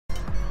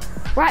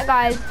Right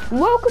guys,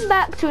 welcome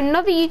back to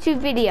another YouTube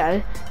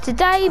video.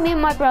 Today me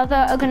and my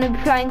brother are going to be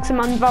playing some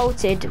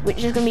Unvaulted, which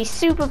is going to be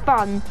super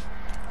fun.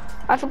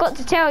 I forgot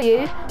to tell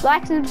you,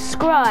 like and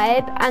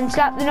subscribe and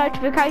slap the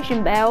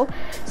notification bell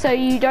so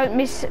you don't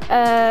miss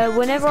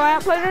whenever I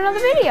upload another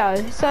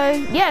video. So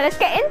yeah, let's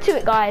get into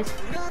it guys.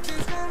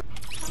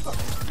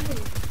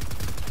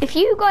 If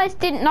you guys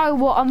didn't know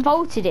what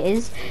Unvaulted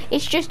is,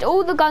 it's just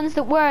all the guns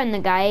that were in the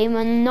game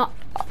and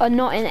are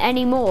not in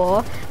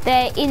anymore.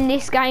 They're in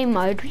this game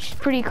mode, which is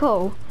pretty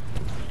cool.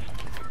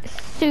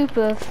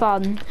 Super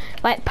fun.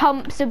 Like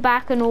pumps are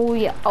back and all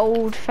your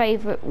old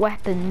favourite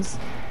weapons.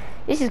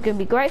 This is going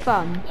to be great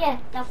fun. Yeah,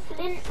 the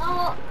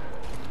flintlock.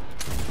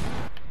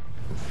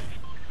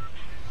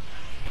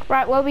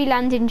 Right, where are we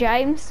landing,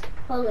 James?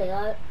 Probably,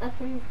 I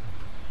can.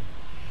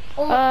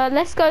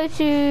 Let's go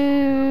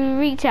to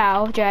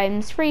retail,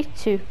 James. 3,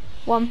 2,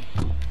 1.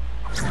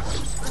 I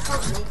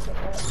can't make it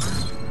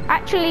though.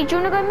 Actually, do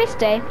you want to go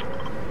Misty? Yeah.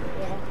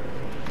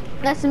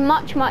 That's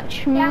much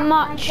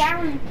I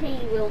guarantee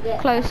we'll get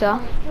closer.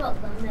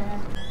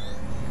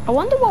 I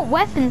wonder what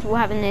weapons we'll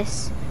have in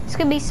this. It's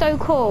going to be so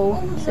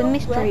cool. It's a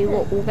mystery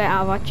what we'll get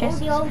out of our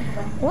chests.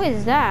 What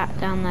is that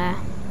down there?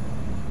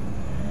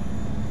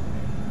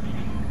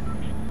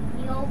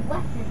 The old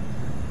weapon.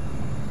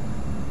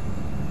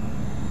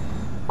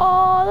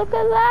 Oh, look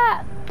at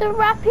that. The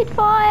rapid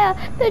fire.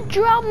 The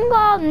drum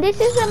gun.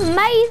 This is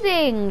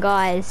amazing,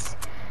 guys.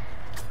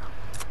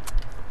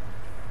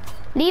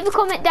 Leave a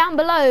comment down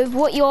below of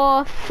what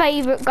your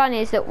favourite gun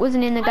is that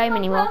wasn't in the game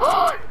anymore.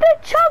 The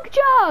chug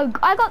jug!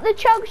 I got the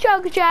chug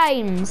jug,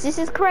 James. This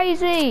is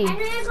crazy. And then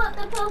I got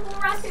the purple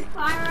rapid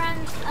fire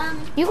and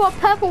You got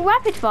purple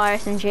rapid fire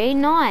SMG.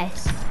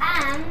 Nice.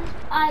 and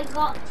I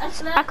got a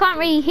slurp. I can't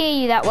really hear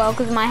you that well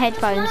because of my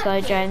headphones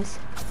though, James.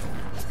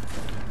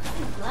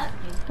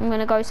 I'm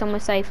gonna go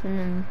somewhere safe and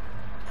then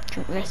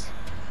drink this.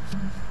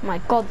 My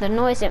God, the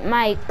noise it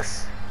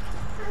makes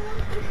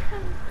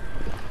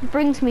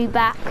brings me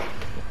back.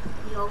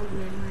 The old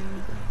memory.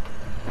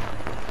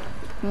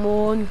 Come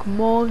on,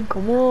 come on,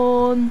 come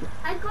on.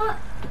 I got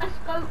a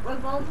scope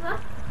revolver.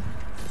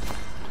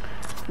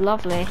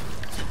 Lovely.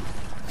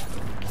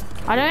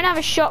 I don't have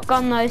a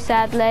shotgun though,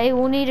 sadly.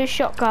 We'll need a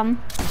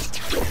shotgun.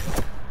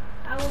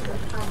 I want the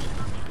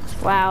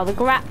pump. Wow, the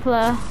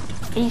grappler.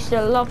 I used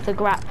to love the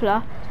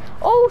grappler.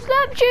 Oh,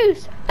 slurp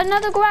juice!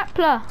 Another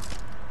grappler.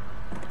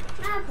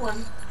 I have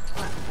one.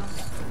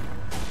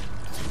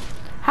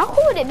 How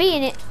cool would it be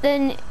in it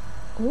then?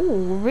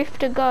 Ooh, Rift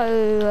to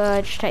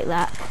go. Just take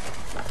that.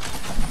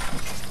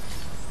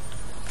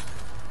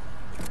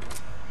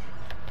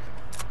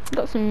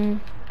 Got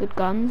some good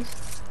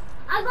guns.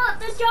 I got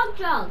the jug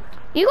jug.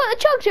 You got the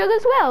chug jug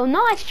as well.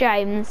 Nice,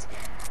 James.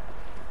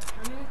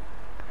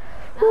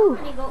 I Ooh.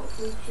 already got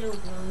 3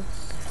 children.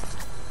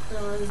 So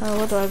Oh,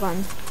 what do I got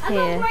in I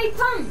here? got grey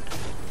pump.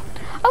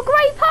 Oh,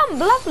 grey pump,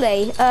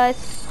 lovely.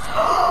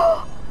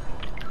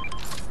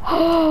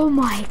 Oh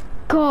my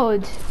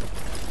God,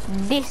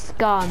 this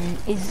gun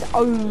is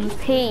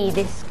OP.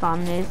 This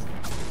gun is.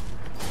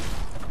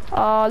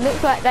 Oh,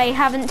 looks like they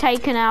haven't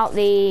taken out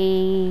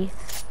the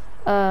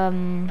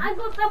I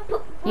got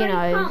the you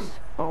know, pump.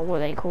 oh, what are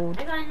they called?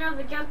 I got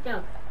another jug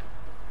jug.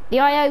 The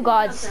IO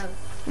guards. Jug jug.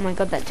 Oh my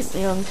God, that took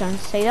me a long time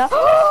to say that.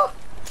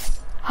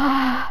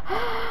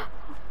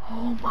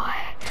 Oh my.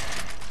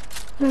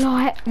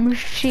 Light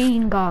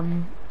machine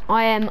gun.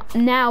 I am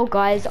now,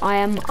 guys, I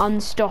am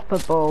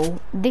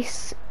unstoppable.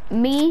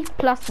 Me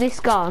plus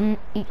this gun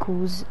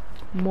equals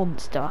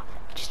monster.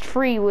 Just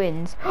 3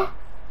 wins. And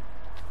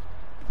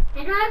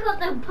I got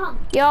the pump.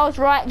 Yeah, I was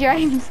right,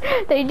 James.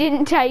 They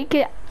didn't take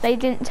it. They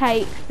didn't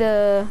take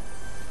the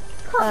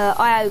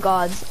IO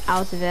guards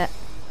out of it.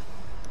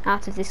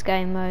 Out of this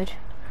game mode.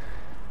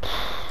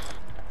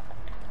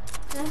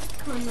 That's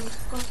kind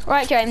of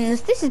Right,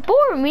 James, this is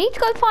boring. We need to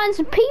go find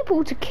some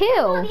people to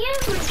kill. the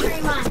infantry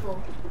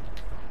rifle.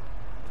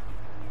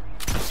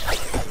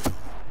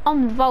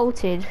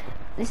 Unvaulted.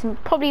 This is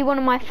probably one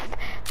of my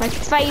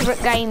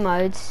favourite game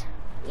modes.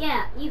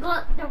 Yeah, you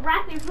got the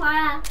rapid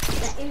fire,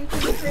 the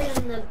infantry,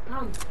 and the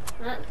pump.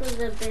 That's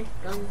the best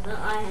guns that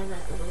I have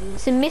at the moment.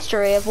 It's a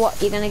mystery of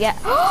what you're gonna get.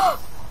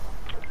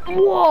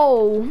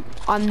 Whoa!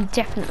 I'm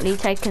definitely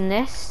taking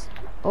this.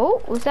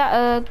 Oh, was that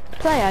a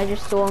play I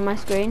just saw on my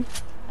screen?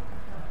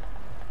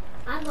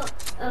 I got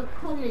a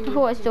common. I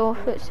thought I saw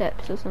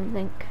footsteps or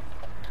something.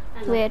 I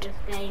love Weird.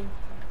 This game.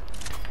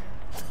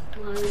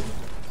 Load.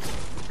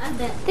 I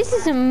bet. This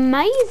is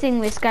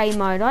amazing, this game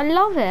mode. I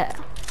love it.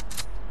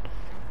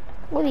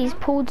 All these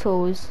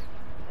portals.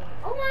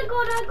 Oh my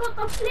God! I got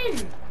the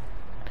flint.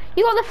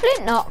 You got the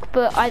flint knock,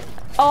 but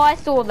I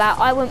saw that.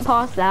 I went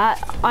past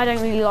that. I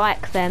don't really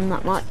like them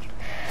that much.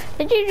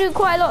 They do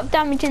quite a lot of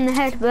damage in the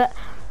head, but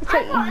it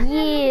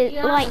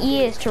takes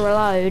years to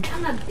reload.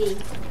 I'm a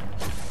beast.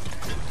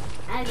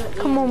 I got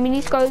Come on, we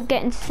need to go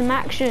get into some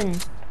action.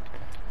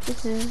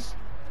 This is.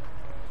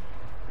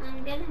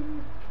 I'm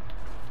getting.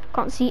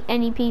 Can't see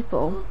any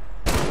people.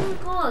 Oh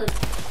my God!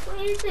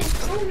 What is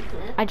this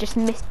bullshit? I just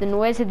missed the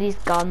noise of these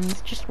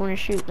guns. Just want to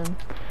shoot them.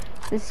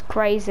 This is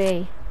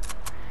crazy.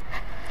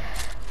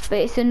 But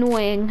it's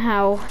annoying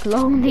how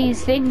long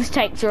these things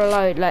take to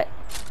reload. Like,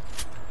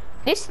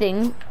 this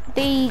thing,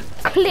 the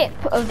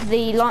clip of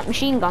the light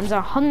machine guns are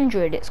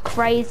 100. It's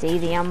crazy,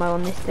 the ammo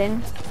on this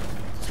thing.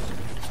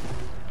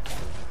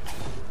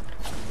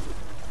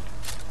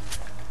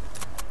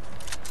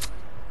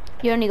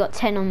 You only got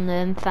 10 on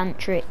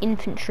the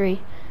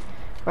infantry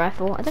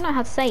rifle. I don't know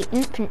how to say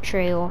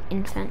infantry or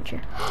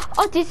infantry.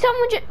 Oh, did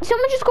someone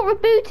just got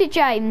rebooted,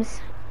 James?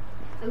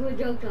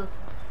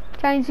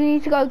 James, we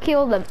need to go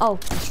kill them. Oh.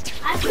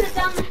 I put it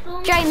down the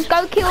storm. James,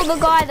 go kill the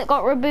guy that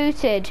got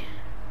rebooted.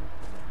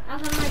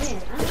 I've got an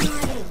idea.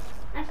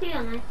 I see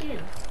him.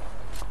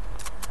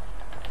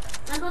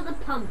 I got the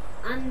pump.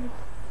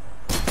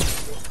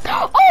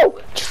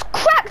 Oh! Just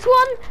cracked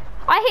one!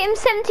 I hit him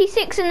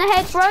 76 in the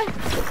head, bro.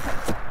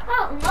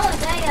 Oh, no,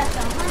 they are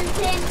the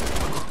hunting.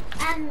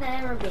 And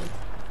they're a big.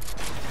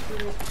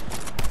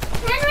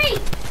 Henry!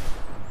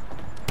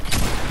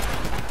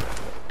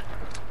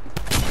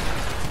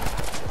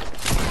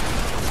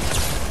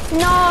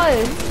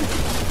 No!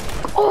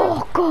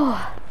 Oh,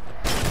 God.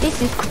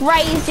 This is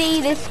crazy,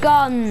 this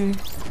gun.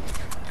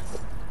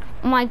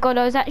 Oh my God,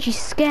 I was actually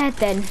scared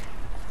then.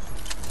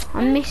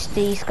 I missed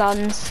these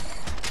guns.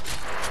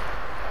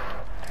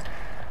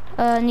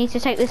 Need to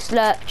take the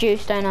slurp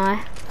juice, don't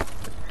I?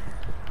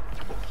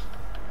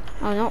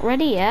 Oh, not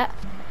ready yet.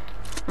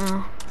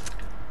 Oh.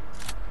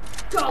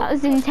 That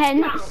was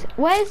intense.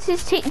 Where's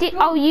his team?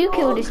 Oh, you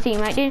killed his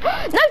teammate, didn't you?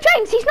 No,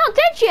 James, he's not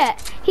dead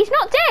yet. He's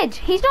not dead.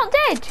 He's not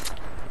dead.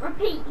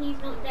 Repeat, he's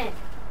not dead.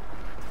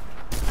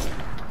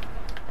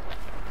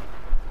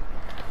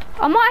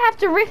 I might have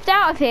to rift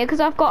out of here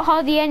because I've got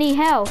hardly any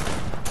health.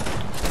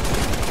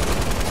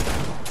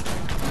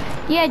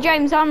 Yeah,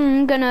 James,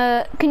 I'm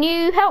gonna... Can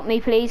you help me,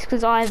 please?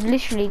 Because I've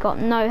literally got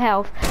no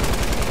health.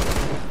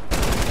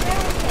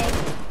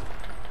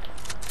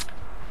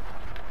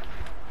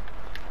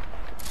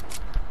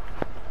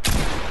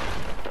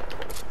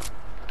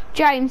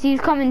 James, he's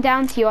coming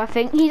down to you, I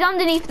think. He's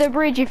underneath the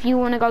bridge if you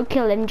want to go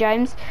kill him,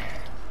 James.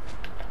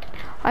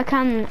 I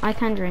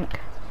can drink.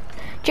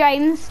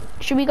 James,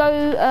 should we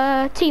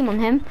go team on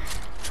him?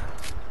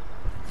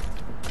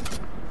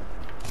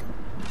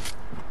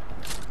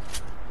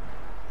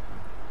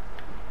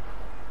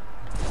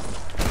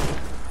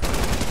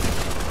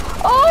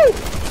 Oh!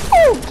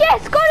 Oh,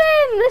 yes, got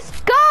him! Let's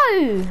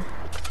go!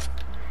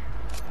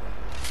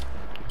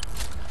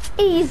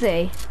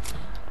 Easy.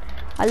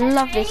 I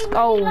love this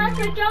goal.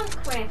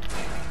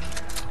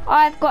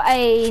 I've got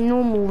a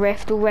normal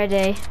rift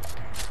already.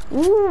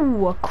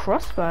 Ooh, a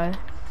crossbow.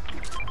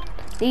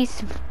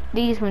 These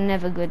were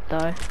never good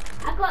though.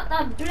 I got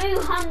the blue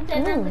hunter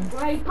and the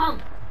grey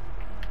pump.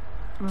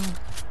 Oh.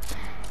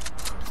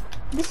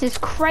 This is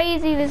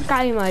crazy, this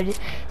game mode.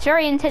 It's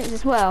very intense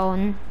as well,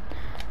 and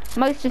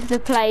most of the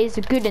players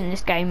are good in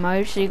this game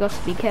mode, so you got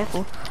to be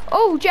careful.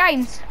 Oh,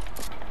 James!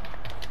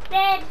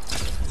 Dead.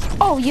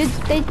 Oh,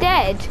 they're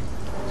dead.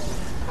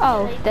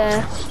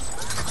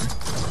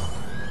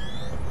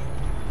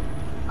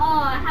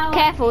 Oh,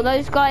 careful,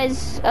 those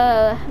guys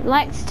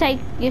like to take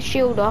your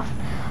shield off.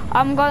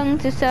 I'm going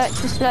to search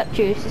for slurp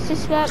juice. Is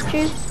this slurp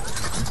juice?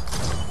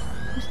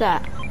 What's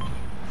that?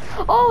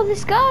 Oh,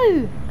 let's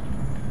go!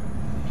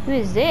 Who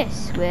is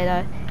this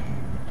weirdo?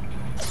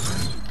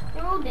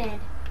 They're all dead.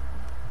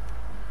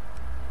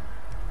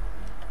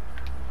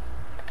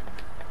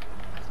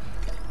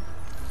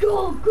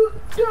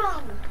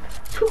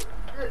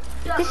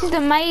 This is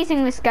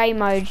amazing, this game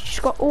mode.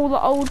 Just got all the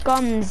old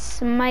guns.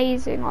 It's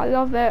amazing. I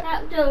love it.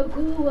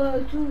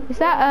 Is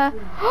that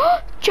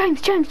a...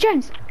 James!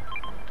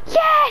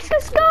 Yes,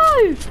 let's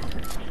go!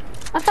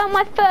 I found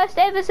my first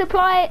ever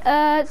supply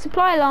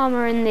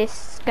llama in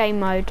this game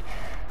mode.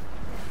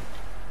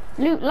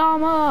 Loot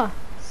llama.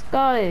 Let's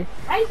go.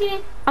 Right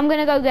here. I'm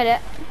gonna go get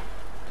it.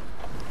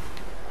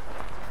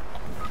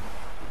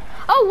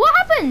 Oh, what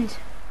happened?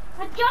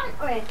 A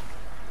junk rift.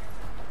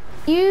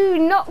 You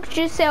knocked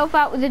yourself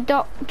out with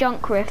a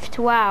junk rift.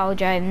 Wow,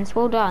 James.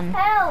 Well done.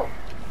 Help!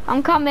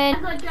 I'm coming.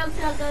 I got junk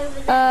over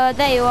there.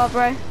 There you are,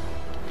 bro.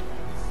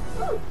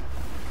 Ooh.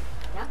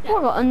 Oh,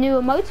 I got a new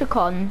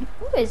emoticon.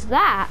 What is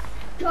that?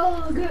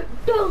 Target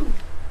done.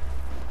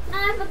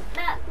 Now look at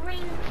that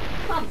green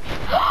pump.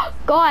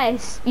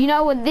 Guys, you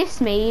know what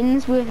this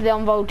means with the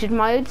unvaulted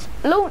modes?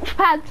 Launch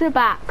pads are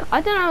back.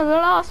 I don't know the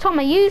last time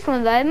I used one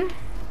of them.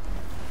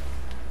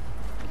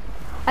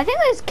 I think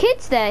there's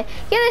kids there.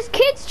 Yeah, there's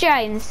kids,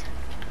 James.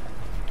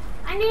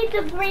 I need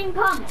the green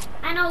pump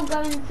and I'll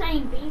go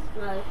insane beast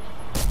mode.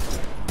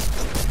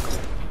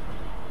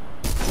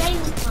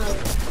 Games mode.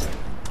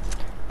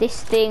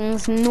 This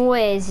thing's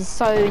noise is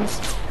so...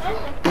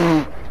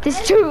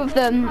 There's two of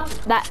them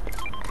that...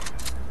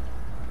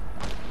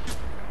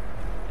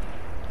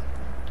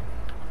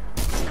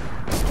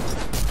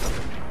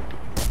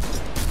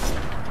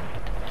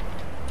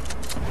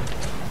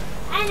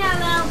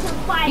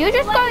 You're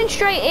just going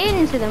straight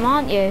into them,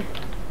 aren't you?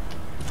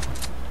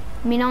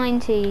 Me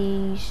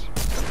 90s.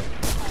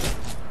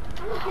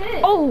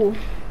 Oh!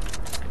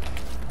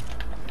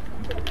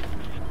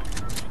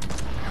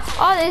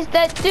 Oh, there's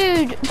that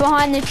dude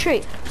behind the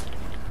tree.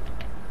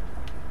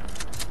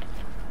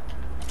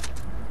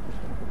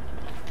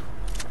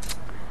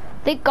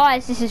 Think,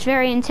 guys, this is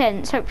very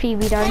intense. Hopefully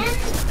we don't.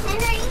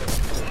 Henry,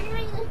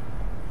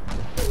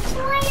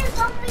 why is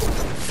something?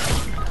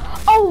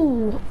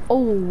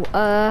 Oh,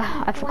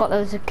 I forgot there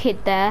was a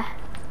kid there.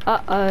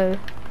 Uh-oh.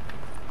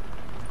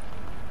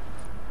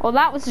 Well,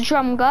 that was a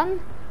drum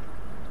gun.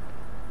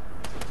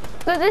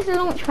 Look, there's a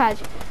launch pad.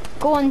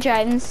 Go on,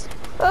 James.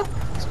 Oh,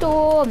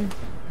 storm.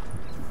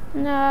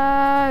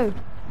 No.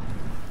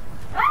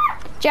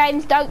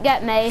 James, don't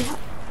get me.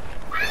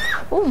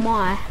 Oh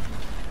my.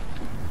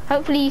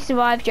 Hopefully you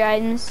survive,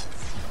 James.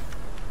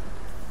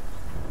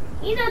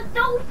 He's a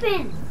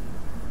dolphin.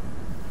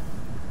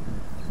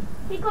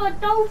 He got a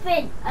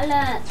dolphin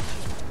alert.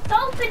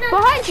 Dolphin alert.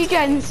 Behind you,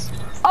 James.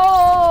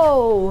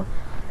 Oh.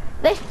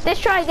 Let's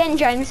try again,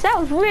 James. That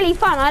was really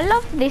fun. I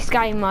love this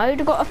game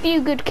mode. I got a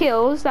few good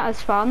kills. That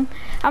was fun.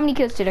 How many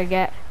kills did I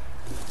get?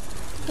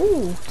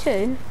 Ooh,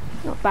 2.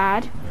 Not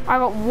bad. I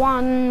got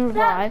 1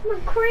 revive. That's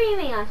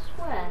McCreamy, I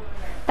swear.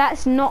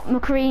 That's not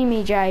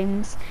McCreamy,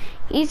 James.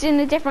 He's in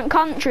a different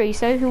country,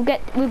 so he'll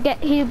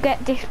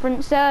get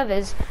different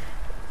servers.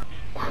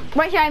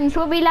 Right, James,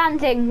 we'll be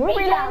landing. We'll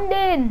be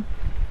landing.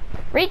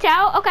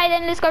 Retail? Okay,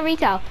 then let's go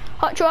retail.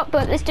 Hot drop,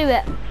 but let's do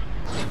it.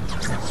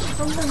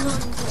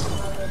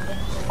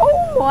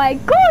 Oh my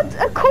god,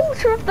 a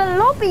quarter of the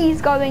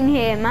lobby's going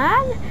here,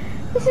 man.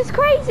 This is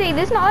crazy.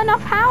 There's not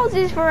enough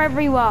houses for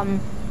everyone.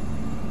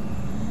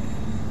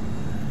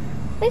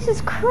 This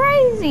is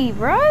crazy,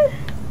 bro.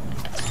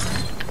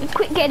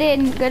 Quick, get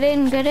in, get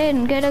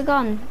a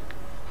gun.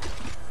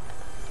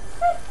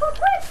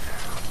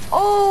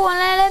 Oh, an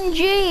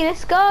LMG,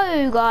 let's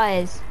go,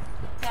 guys.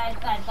 Guys,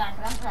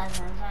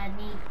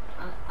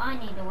 I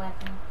need a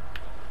weapon.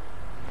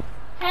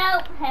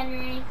 Help,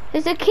 Henry.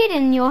 There's a kid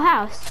in your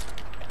house.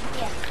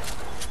 Yes.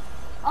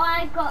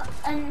 I got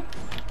an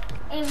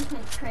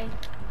infantry.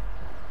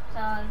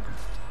 So.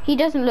 He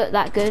doesn't look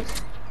that good.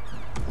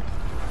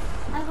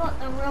 I got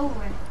the real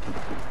one.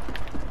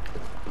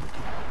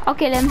 I'll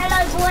kill him.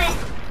 Hello, boy.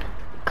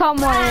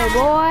 Come on here,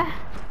 boy.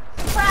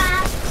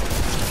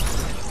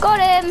 Got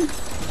him.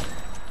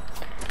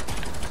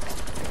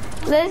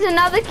 There's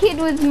another kid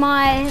with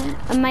my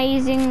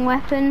amazing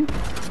weapon.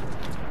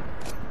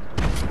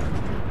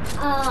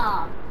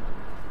 Ah.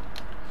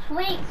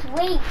 Sweet,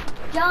 sweet.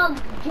 Jog.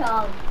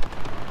 Jog.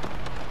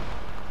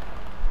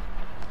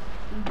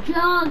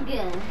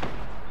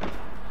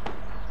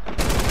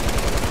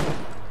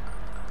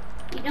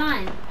 You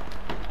dying?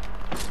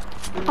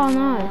 Oh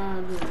no.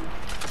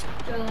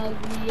 Jog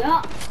me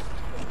up.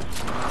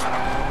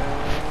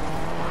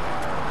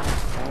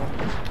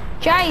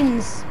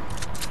 James.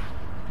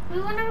 We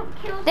wanna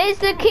kill. There's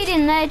the kid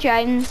in there,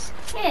 James.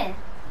 Here.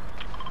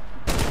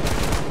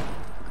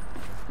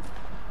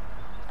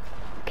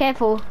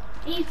 Careful.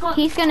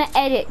 He's gonna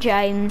edit,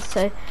 James,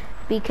 so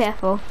be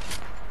careful.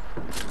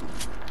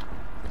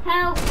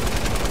 Help.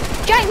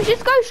 James,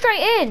 just go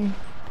straight in.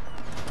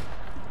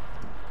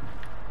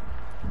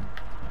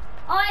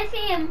 Oh, I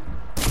see him.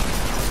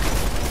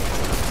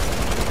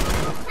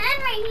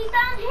 Henry, he's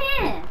down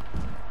here.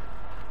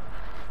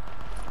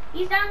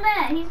 He's down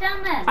there. He's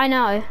down there. I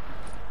know.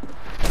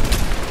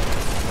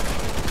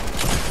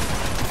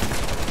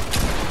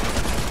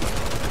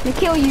 I'm gonna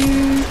kill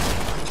you.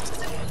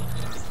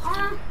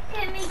 Oh,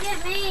 get me.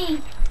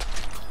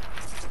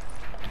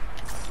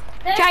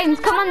 There's James,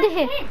 come under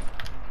here. Kid.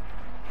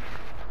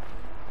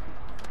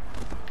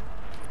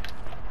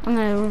 I'm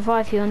gonna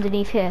revive you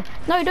underneath here.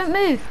 No, don't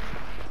move.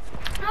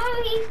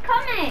 No, he's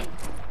coming.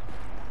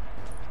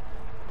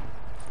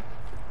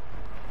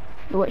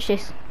 Watch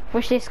this.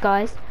 Watch this,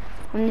 guys.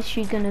 I'm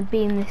literally gonna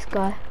beam this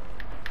guy.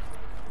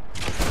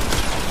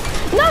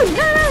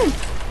 No!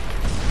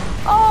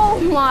 Oh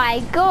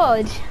my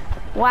god.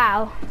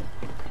 Wow.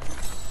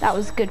 That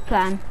was a good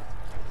plan.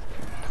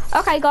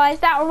 Okay, guys,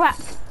 that'll wrap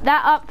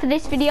that up for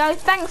this video.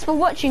 Thanks for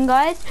watching,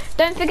 guys.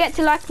 Don't forget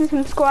to like and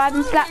subscribe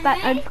and slap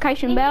that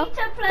notification bell.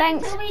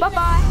 Thanks.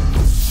 Bye-bye.